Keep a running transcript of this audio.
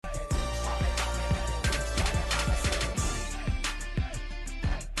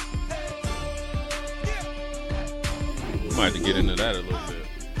might have to get into that a little bit.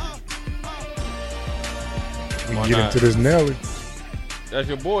 We get into this Nelly. That's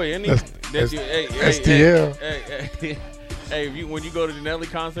your boy, isn't he? That's your, STL. Hey, when you go to the Nelly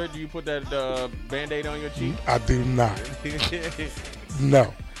concert, do you put that Band-Aid on your cheek? I do not.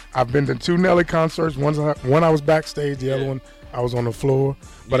 No. I've been to 2 Nelly concerts. One I was backstage, the other one I was on the floor,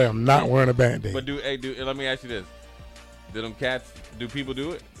 but I am not wearing a Band-Aid. But let me ask you this. Do people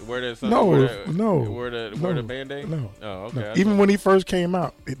do it? Wear the Band-Aid? No. Oh, okay. Even when he first came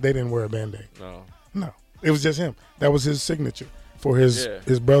out, they didn't wear a Band-Aid. No. It was just him. That was his signature for his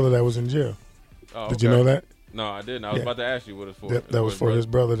brother that was in jail. Oh, Did you know that? No, I didn't. I was about to ask you what it's for. That was for his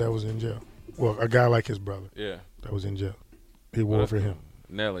brother that was in jail. Well, a guy like his brother. Yeah. That was in jail. He wore for him.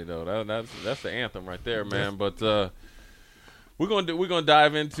 Nelly, though, that's the anthem right there, man. But we're gonna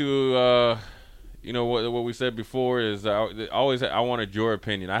dive into what we said before is I wanted your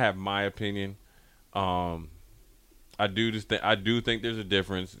opinion. I have my opinion. I do think there's a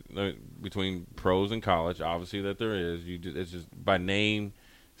difference between pros and college. Obviously, that there is. It's just by name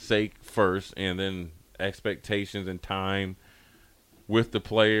sake first, and then expectations and time with the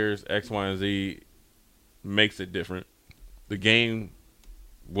players X, Y, and Z makes it different. The game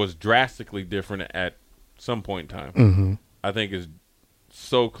was drastically different at some point in time. Mm-hmm. I think it's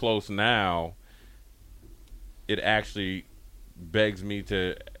so close now. It actually begs me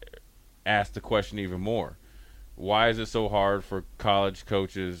to ask the question even more. Why is it so hard for college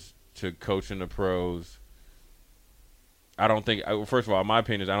coaches to coach in the pros? I don't think – first of all, my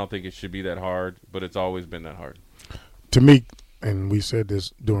opinion is I don't think it should be that hard, but it's always been that hard. To me, and we said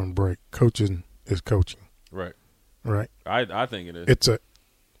this during break, coaching is coaching. Right. Right? I think it is. It's a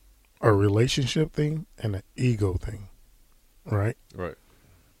relationship thing and an ego thing, right? Right.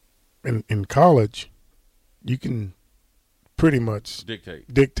 In college, you can pretty much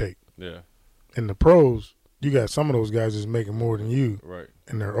dictate. Yeah. In the pros, you got some of those guys that's making more than you. Right.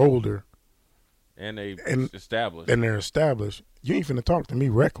 And they're older. And established. And they're established. You ain't finna talk to me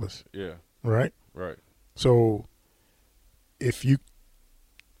reckless. Yeah. Right? Right. So if you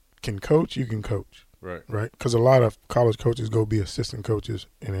can coach, you can coach. Right. Right? Because a lot of college coaches go be assistant coaches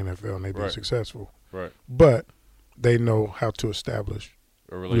in NFL and they be successful. Right. But they know how to establish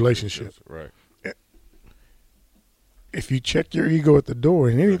a relationship. Right. If you check your ego at the door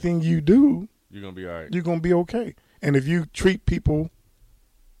and anything you do, you're going to be all right. You're going to be okay. And if you treat people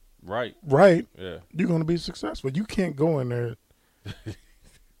right, you're going to be successful. You can't go in there,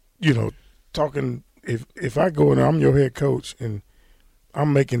 talking. If I go in there, I'm your head coach, and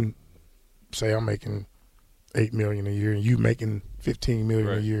I'm making $8 million a year, and you making $15 million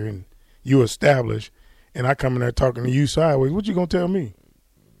a year, and you establish, and I come in there talking to you sideways. What you gonna tell me?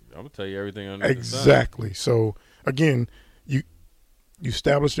 I'm gonna tell you everything under exactly. The sun. So again, you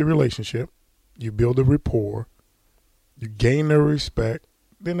establish the relationship, you build a rapport, you gain their respect.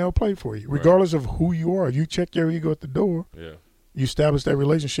 Then they'll play for you, regardless of who you are. You check your ego at the door. Yeah. You establish that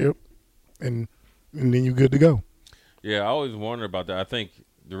relationship, and then you're good to go. Yeah, I always wonder about that. I think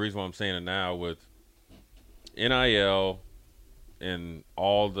the reason why I'm saying it now with NIL and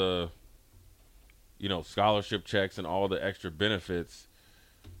all the, scholarship checks and all the extra benefits,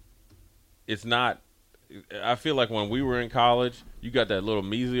 it's not – I feel like when we were in college, you got that little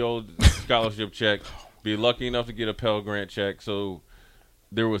measly old scholarship check, be lucky enough to get a Pell Grant check, so –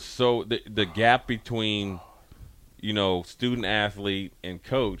 there was the gap between, student athlete and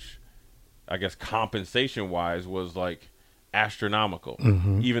coach, I guess compensation wise was like astronomical,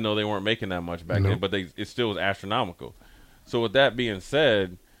 even though they weren't making that much back then, but it still was astronomical. So with that being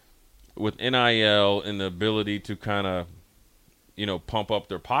said, with NIL and the ability to kind of, pump up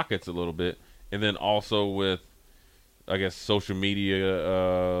their pockets a little bit, and then also with, I guess, social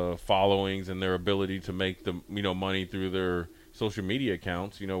media followings and their ability to make the money through their social media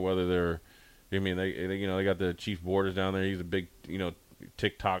accounts, whether they're, they got the Chief Borders down there. He's a big,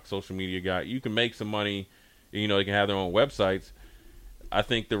 TikTok social media guy. You can make some money, they can have their own websites. I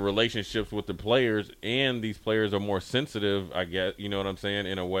think the relationships with the players and these players are more sensitive, I guess, you know what I'm saying,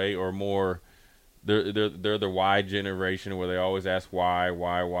 in a way, or more, they're the why generation where they always ask why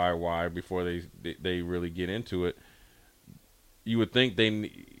before they really get into it. You would think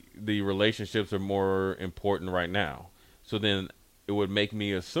the relationships are more important right now. So then it would make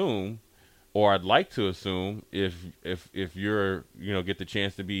me assume, or I'd like to assume, if you're, get the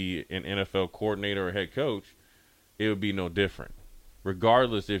chance to be an NFL coordinator or head coach, it would be no different,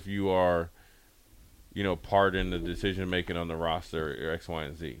 regardless if you are, part in the decision making on the roster or X, Y,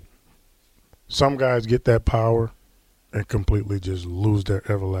 and Z. Some guys get that power and completely just lose their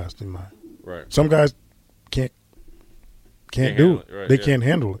everlasting mind. Right. Some guys can't do it. Right, they can't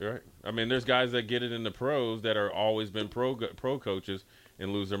handle it. Right. I mean, there's guys that get it in the pros that are always been pro coaches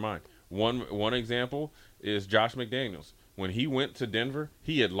and lose their mind. One example is Josh McDaniels. When he went to Denver,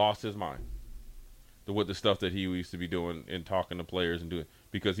 he had lost his mind with the stuff that he used to be doing and talking to players and doing,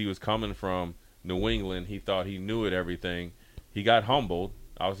 because he was coming from New England. He thought he knew it everything. He got humbled.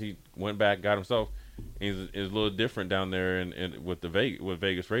 Obviously, went back, got himself. It's a little different down there with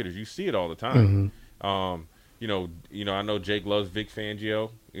Vegas Raiders. You see it all the time. Mm-hmm. I know Jake loves Vic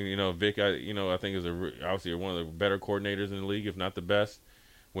Fangio. Vic, I think is obviously one of the better coordinators in the league, if not the best.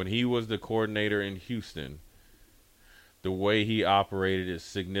 When he was the coordinator in Houston, the way he operated is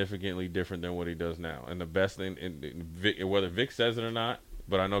significantly different than what he does now. And the best thing, whether Vic says it or not,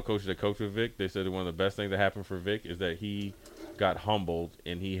 but I know coaches that coach with Vic, they said that one of the best things that happened for Vic is that he got humbled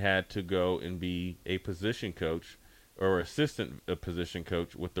and he had to go and be a position coach or assistant position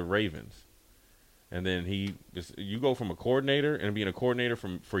coach with the Ravens. And then you go from a coordinator and being a coordinator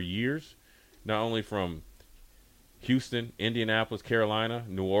for years, not only from Houston, Indianapolis, Carolina,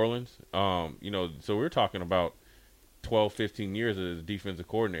 New Orleans. So we're talking about 12, 15 years as a defensive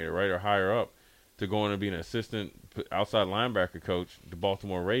coordinator, right, or higher up, to going and being an assistant outside linebacker coach to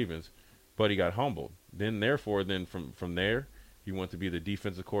Baltimore Ravens. But he got humbled. Then from there, he went to be the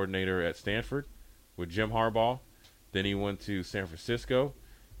defensive coordinator at Stanford with Jim Harbaugh. Then he went to San Francisco.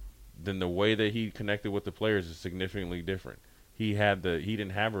 Then the way that he connected with the players is significantly different. He didn't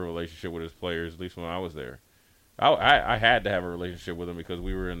have a relationship with his players, at least when I was there. I had to have a relationship with him because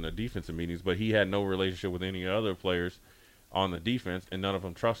we were in the defensive meetings, but he had no relationship with any other players on the defense, and none of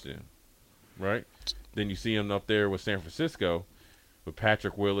them trusted him, right? Then you see him up there with San Francisco with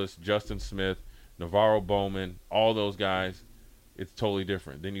Patrick Willis, Justin Smith, Navarro Bowman, all those guys. It's totally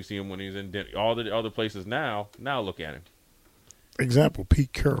different. Then you see him when he's in all the other places now. Now look at him. Example,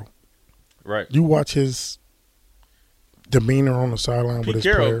 Pete Carroll. Right. You watch his demeanor on the sideline with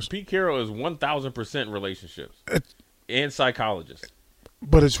his players. Pete Carroll is 1,000% relationships and psychologist.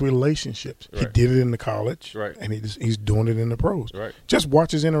 But it's relationships. Right. He did it in the college, right, and he's doing it in the pros. Right. Just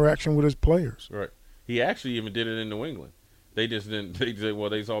watch his interaction with his players. Right. He actually even did it in New England. They just didn't. They said, well,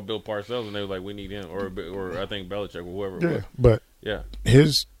 they saw Bill Parcells and they were like, we need him, or I think Belichick or whoever. It was. But yeah,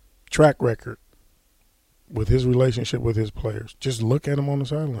 his track record with his relationship with his players. Just look at him on the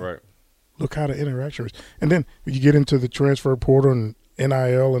sideline. Right. Look how the interaction is. And then when you get into the transfer portal and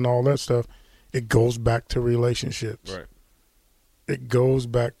NIL and all that stuff, it goes back to relationships. Right. It goes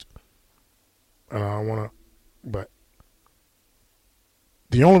back to, and I don't want to, but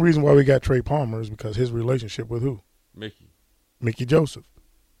the only reason why we got Trey Palmer is because his relationship with who? Mickey Joseph,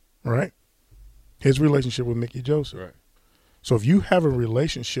 right? His relationship with Mickey Joseph. Right. So if you have a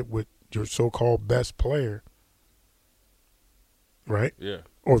relationship with your so-called best player, right? Yeah.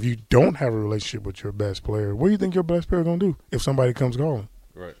 Or if you don't have a relationship with your best player, what do you think your best player is going to do if somebody comes calling?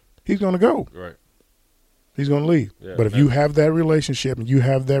 Right. He's going to go. Right. He's going to leave. Yeah, but if you have that relationship and you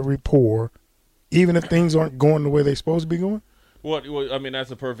have that rapport, even if things aren't going the way they're supposed to be going. Well, I mean, that's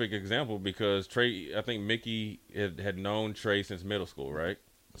a perfect example because Trey, I think Mickey had known Trey since middle school, right?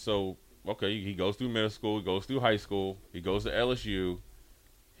 So, okay, he goes through middle school, he goes through high school, he goes to LSU.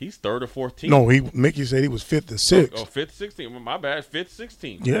 He's third or fourth team. No, Mickey said he was fifth and sixth. Oh, fifth, 16th. My bad, fifth,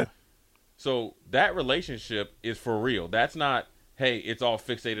 16th. Yeah. So that relationship is for real. That's not, hey, it's all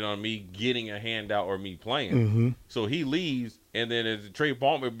fixated on me getting a handout or me playing. Mm-hmm. So he leaves, and then as Trey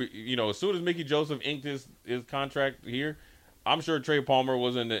Palmer, as soon as Mickey Joseph inked his contract here, I'm sure Trey Palmer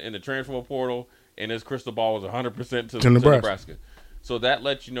was in the transfer portal, and his crystal ball was 100% to Nebraska. So that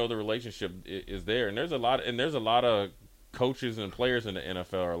lets you know the relationship is there, and there's a lot of coaches and players in the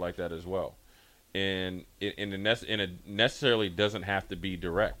NFL are like that as well, and it necessarily doesn't have to be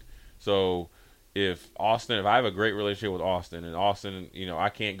direct. So if I have a great relationship with Austin, and Austin, I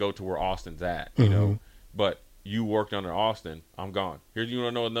can't go to where Austin's at, but you worked under Austin, I'm gone. Here, you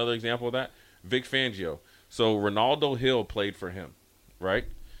want to know another example of that? Vic Fangio. So Ronaldo Hill played for him, right?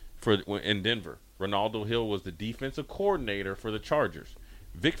 In Denver. Ronaldo Hill was the defensive coordinator for the Chargers.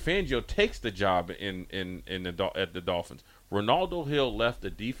 Vic Fangio takes the job at the Dolphins. Ronaldo Hill left the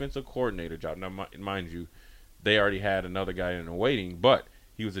defensive coordinator job. Now, mind you, they already had another guy in the waiting, but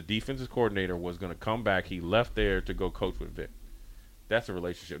he was a defensive coordinator, was going to come back. He left there to go coach with Vic. That's a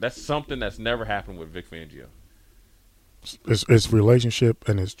relationship. That's something that's never happened with Vic Fangio. It's relationship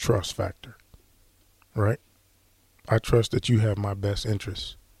and it's trust factor, right? I trust that you have my best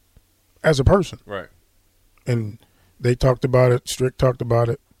interests as a person. Right. And they talked about it. Strick talked about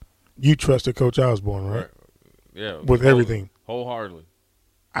it. You trusted Coach Osborne, right? Yeah. With everything. Wholeheartedly.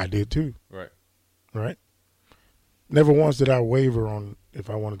 I did too. Right. Right. Never once did I waver on if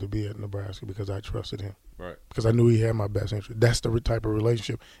I wanted to be at Nebraska because I trusted him. Right. Because I knew he had my best interest. That's the type of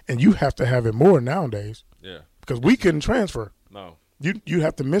relationship. And you have to have it more nowadays. Yeah. Because we couldn't transfer. No. You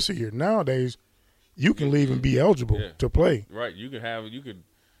have to miss a year. Nowadays, you can leave and be eligible to play. Right. You could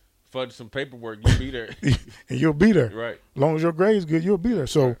fudge some paperwork. You'll be there. And you'll be there. Right. As long as your grade's good, you'll be there.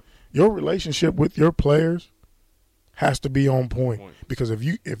 So your relationship with your players has to be on point. Because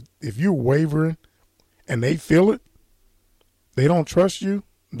if you're wavering and they feel it, they don't trust you,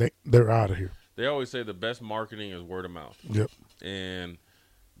 they're out of here. They always say the best marketing is word of mouth. Yep. And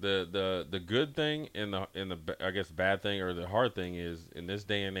the good thing and the I guess bad thing or the hard thing is in this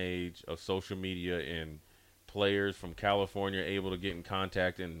day and age of social media and players from California able to get in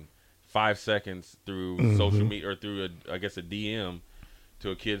contact in 5 seconds through social media or through a DM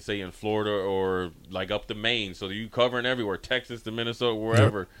to a kid say in Florida or like up to Maine, so you covering everywhere, Texas to Minnesota,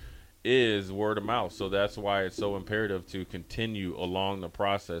 wherever. Is word of mouth. So that's why it's so imperative to continue along the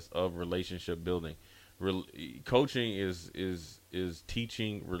process of relationship building. Coaching is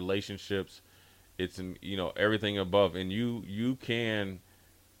teaching relationships. It's in, everything above, and you can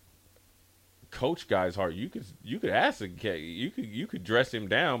coach guys hard. You could ask a kid, you could dress him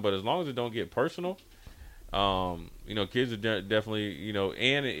down, but as long as it don't get personal, kids are definitely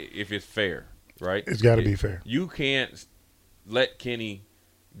and if it's fair, right? It's got to be fair. You can't let Kenny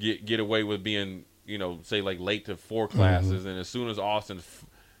get away with being, say like late to 4 classes, and as soon as Austin,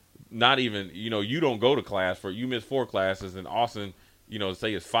 not even, you don't go to class you miss 4 classes, and Austin,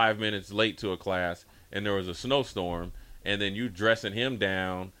 say is 5 minutes late to a class, and there was a snowstorm, and then you dressing him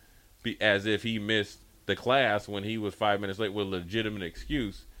down as if he missed the class when he was 5 minutes late with a legitimate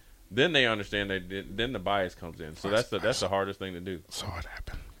excuse. Then they understand that. Then the bias comes in. So that's the hardest thing to do. Saw it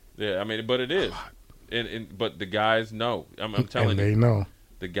happen. Yeah, I mean, but it is, but the guys know. I'm telling you, they know.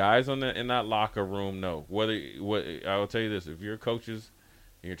 The guys in that locker room know. I will tell you this: if you're coaches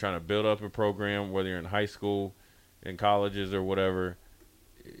and you're trying to build up a program, whether you're in high school, in colleges, or whatever,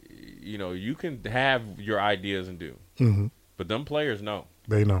 you can have your ideas and do. Mm-hmm. But them players know.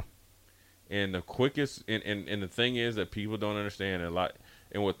 They know. And the quickest, and the thing is that people don't understand a lot.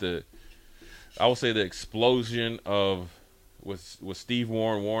 And I will say the explosion with Steve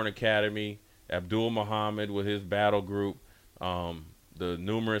Warren Academy, Abdul Muhammad with his battle group. The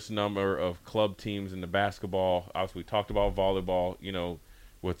numerous number of club teams in the basketball. Obviously, we talked about volleyball,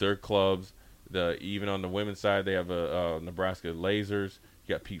 with their clubs. Even on the women's side, they have a Nebraska Lasers.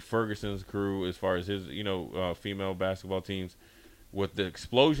 You got Pete Ferguson's crew as far as his, female basketball teams. With the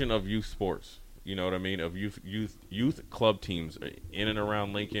explosion of youth sports, you know what I mean, of youth club teams in and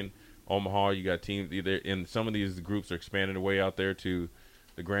around Lincoln, Omaha. You got teams either, and some of these groups are expanding away out there to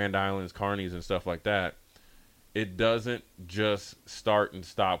the Grand Islands, Kearneys, and stuff like that. It doesn't just start and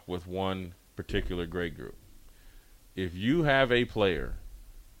stop with one particular grade group. If you have a player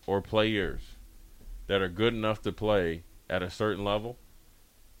or players that are good enough to play at a certain level,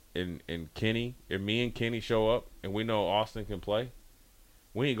 and Kenny, if me and Kenny show up and we know Austin can play,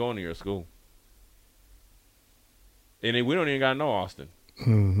 we ain't going to your school. And we don't even got to know Austin.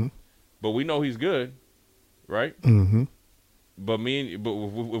 Mm-hmm. But we know he's good, right? Mm-hmm. But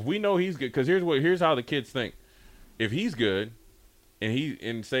if we know he's good, because here's how the kids think. If he's good,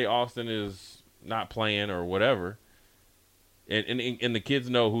 and say Austin is not playing or whatever, and the kids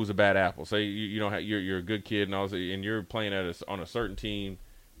know who's a bad apple. Say you're a good kid and you're playing on a certain team,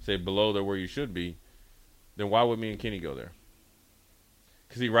 say below where you should be, then why would me and Kenny go there?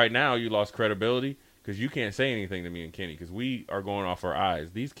 Because right now you lost credibility because you can't say anything to me and Kenny because we are going off our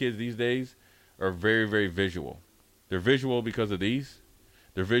eyes. These kids these days are very, very visual. They're visual because of these.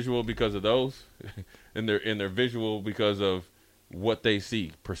 They're visual because of those, and they're visual because of what they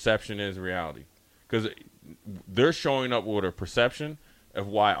see. Perception is reality, because they're showing up with a perception of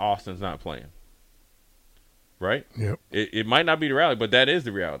why Austin's not playing. Right? Yep. It might not be the reality, but that is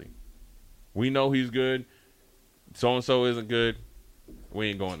the reality. We know he's good. So and so isn't good. We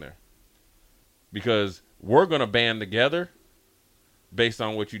ain't going there because we're gonna band together based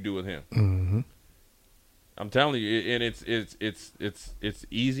on what you do with him. Mm-hmm. I'm telling you, and it's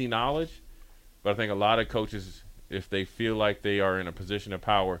easy knowledge, but I think a lot of coaches, if they feel like they are in a position of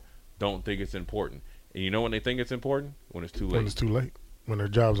power, don't think it's important. And you know when they think it's important? When it's too late. When it's too late. When their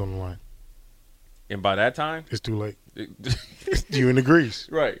job's on the line. And by that time, it's too late. You in the grease.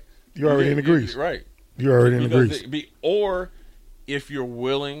 Right. You're already in the grease. Right. You're already in the grease. Or if you're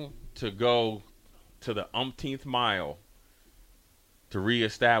willing to go to the umpteenth mile to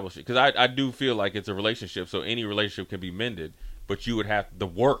reestablish it. Because I do feel like it's a relationship, so any relationship can be mended, but you would have the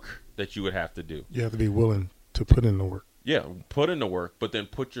work that you would have to do. You have to be willing to put in the work. Yeah, put in the work, but then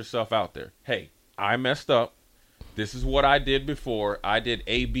put yourself out there. Hey, I messed up. This is what I did before. I did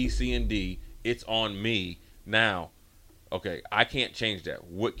A, B, C, and D. It's on me now. Okay, I can't change that.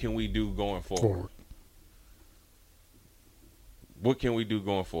 What can we do going forward? What can we do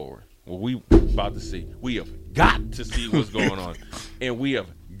going forward? Well, we about to see. We have got to see what's going on, and we have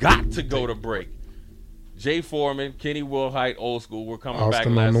got to go to break. Jay Foreman, Kenny Wilhite, Old School. We're coming back.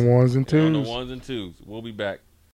 Austin on the ones and twos. On the ones and twos. We'll be back.